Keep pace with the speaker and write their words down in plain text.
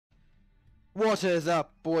What is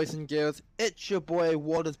up, boys and girls? It's your boy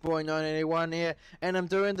Watta's Boy 981 here, and I'm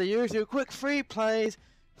doing the usual quick free plays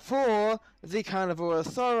for the Carnival of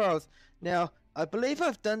Sorrows. Now, I believe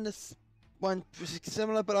I've done this one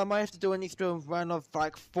similar, but I might have to do an extra run of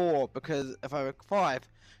like 4 because if I 5.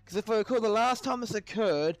 Because if I recall, the last time this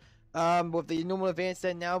occurred, with the normal events,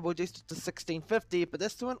 then now we'll just to 1650, but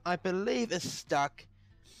this one I believe is stuck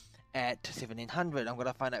at 1700. I'm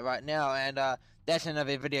gonna find it right now, and that's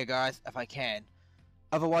another video, guys, if I can.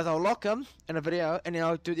 Otherwise, I'll lock them in a video, and then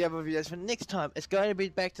I'll do the other videos for next time. It's going to be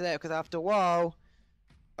back to that because after a while,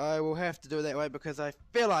 I will have to do it that way because I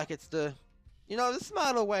feel like it's the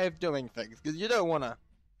smarter way of doing things. Because you don't wanna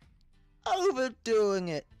overdoing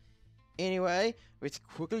it. Anyway, let's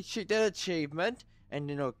quickly check that achievement, and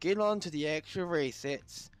then I'll get on to the actual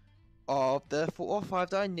resets of the 4 or 5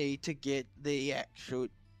 that I need to get the actual,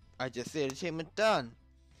 I just said, achievement done.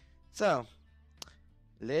 So,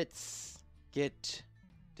 let's get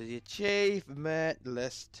to the achievement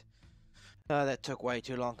list. Oh, that took way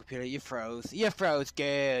too long, computer. You froze. You froze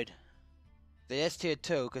good. So that's tier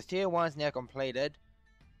 2, because tier 1's now completed.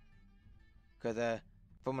 Because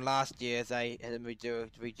from last year's, they had to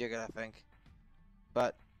rejig it, I think.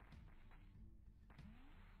 But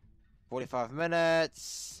 45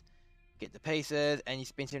 minutes, get the pieces, and you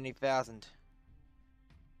spend 70,000.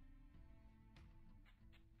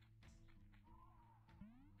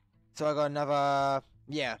 So I got another,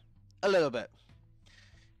 yeah, a little bit.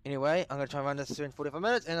 Anyway, I'm going to try and run this in 45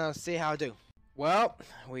 minutes and I'll see how I do. Well,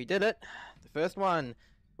 we did it. The first one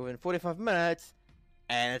within 45 minutes,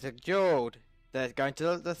 and it's a jeweled. That's going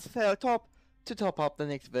to the top to top up the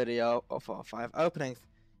next video of our 5 openings.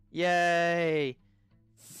 Yay!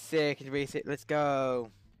 Second reset, let's go.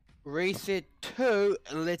 Reset 2,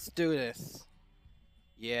 let's do this.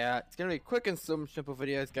 Yeah, it's going to be quick and some simple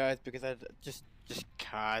videos, guys, because I just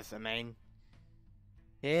cars, I mean.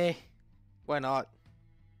 Yeah, why not?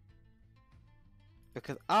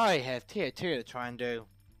 Because I have tier 2 to try and do.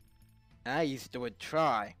 I used to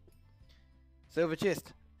try. Silver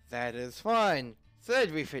chest, that is fine.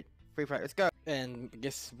 Third refit, free play, let's go. And I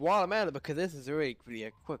guess while I'm at it, because this is a really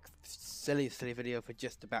a quick, silly video for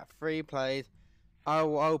just about 3 plays, I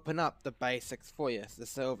will open up the basics for you, the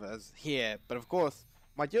silvers here. But of course,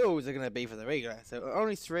 my jewels are going to be for the regular. So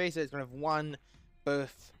only 3, so it's going to have 1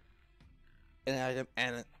 both an item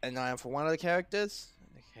and an item for one of the characters.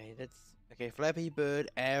 Okay, that's okay. Flappy Bird,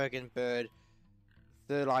 Arrogant Bird,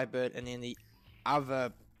 Third Eye Bird, and then the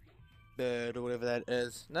other bird or whatever that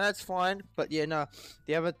is. No, that's fine. But yeah, no,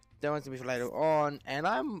 that one's gonna be for later on, and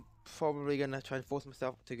I'm probably gonna try and force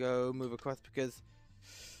myself to go move across because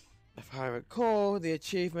if I recall, the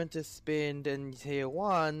achievement to spend in tier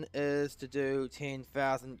 1 is to do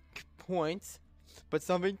 10,000 points. But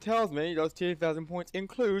something tells me those 10,000 points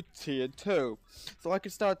include tier 2. So I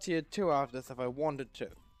could start tier 2 after this if I wanted to.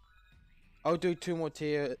 I'll do 2 more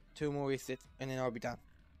resets, and then I'll be done.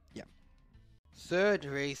 Yeah. Third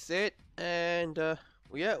reset, and well,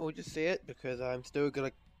 yeah, we'll just see it because I'm still got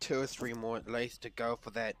like 2 or 3 more at least to go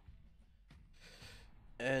for that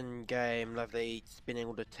in-game lovely spinning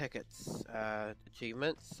all the tickets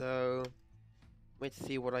achievement. So let's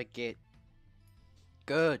see what I get.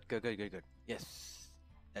 Good. Yes,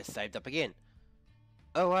 that's saved up again.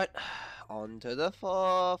 Alright, on to the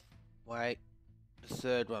 4th. Wait, the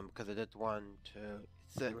 3rd one, because I did 1, 2,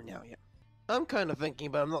 3rd one now, yeah. I'm kind of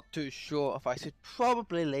thinking, but I'm not too sure if I should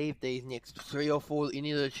probably leave these next 3 or 4,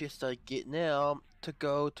 any of the chests I get now, to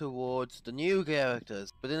go towards the new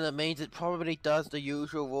characters. But then that means it probably does the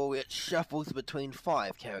usual rule where it shuffles between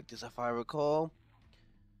 5 characters, if I recall.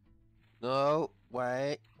 No,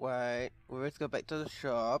 wait, let's go back to the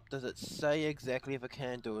shop. Does it say exactly if I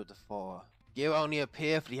can do it for? You only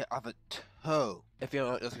appear for the other 2. If you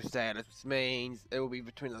know what this is saying, this means it will be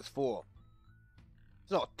between those 4.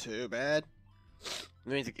 It's not too bad. It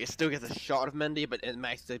means it still gets a shot of Mindy, but it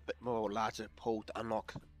makes it a bit more larger pull to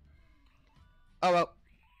unlock. Oh well.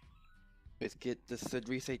 Let's get the 3rd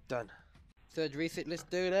reset done. 3rd reset, let's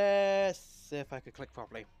do this. See if I can click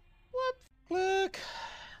properly. Whoops. Click.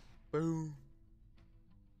 Boom.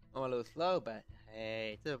 I'm a little slow, but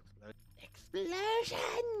hey, it's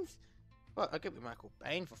explosions! Well, I could be Michael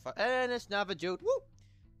Bain for fun. And it's another jewel. Woo!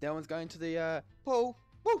 That one's going to the pool.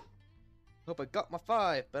 Woo! Hope I got my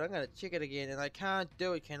 5, but I'm gonna check it again, and I can't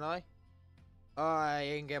do it, can I? Oh, I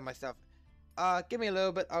ain't get myself. Give me a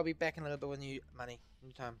little bit. I'll be back in a little bit with new money,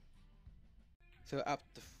 new time. So up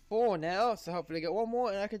to 4 now. So hopefully get 1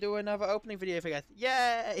 more, and I can do another opening video for you guys.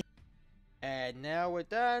 Yay! And now we're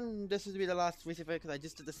done. This will be the last reset because I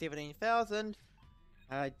just did the 17,000.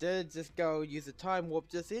 I did just go use the time warp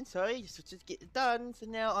just then, sorry, just get it done. So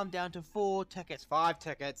now I'm down to 5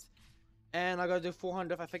 tickets. And I gotta do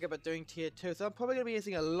 400 if I think about doing tier 2. So I'm probably gonna be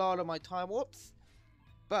using a lot of my time warps.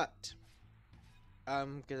 But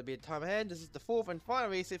I'm gonna be a time ahead. This is the 4th and final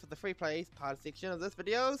reset for the free plays part section of this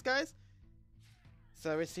video, guys.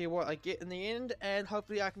 So let's see what I get in the end, and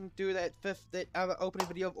hopefully I can do that other opening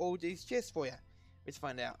video of all these chests for you. Let's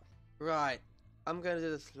find out. Right, I'm gonna do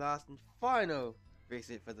this last and final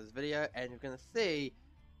reset for this video, and you're gonna see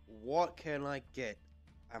what can I get.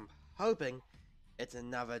 I'm hoping it's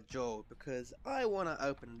another jewel, because I want to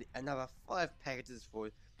open another 5 packages for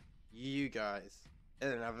you guys in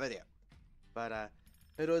another video. But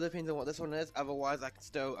it all depends on what this one is. Otherwise I can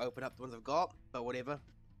still open up the ones I've got, but whatever.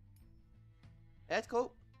 That's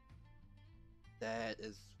cool. That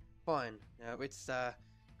is fine. Now let's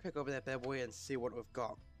click over that bad boy and see what we've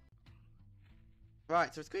got.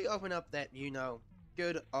 Right, so let's quickly open up that,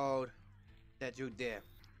 good old, that dude there.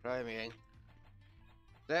 Right, I mean,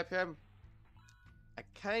 slap him, a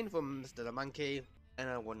cane from Mr. the Monkey, and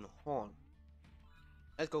a wooden horn.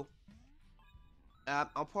 That's cool.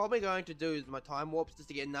 I'm probably going to do my time warps just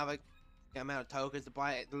to get another amount of tokens to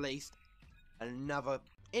buy at least another.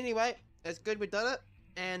 Anyway, it's good we done it,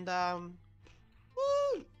 and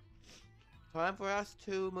woo! Time for us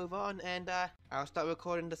to move on, and I'll start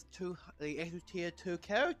recording the tier 2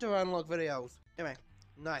 character unlock videos. Anyway,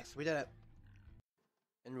 nice, we did it.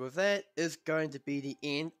 And with that is going to be the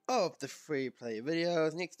end of the free play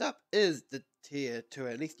videos. Next up is the tier 2,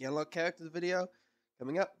 at least the unlock characters video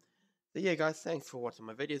coming up. So yeah guys, thanks for watching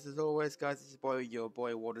my videos as always guys. This is your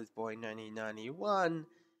boy Watersboy 1991.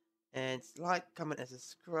 And like, comment and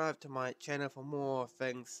subscribe to my channel for more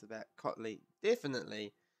things about COTLI,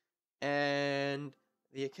 definitely. And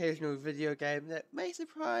the occasional video game that may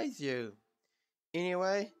surprise you.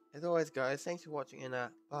 Anyway, as always guys, thanks for watching and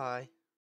bye.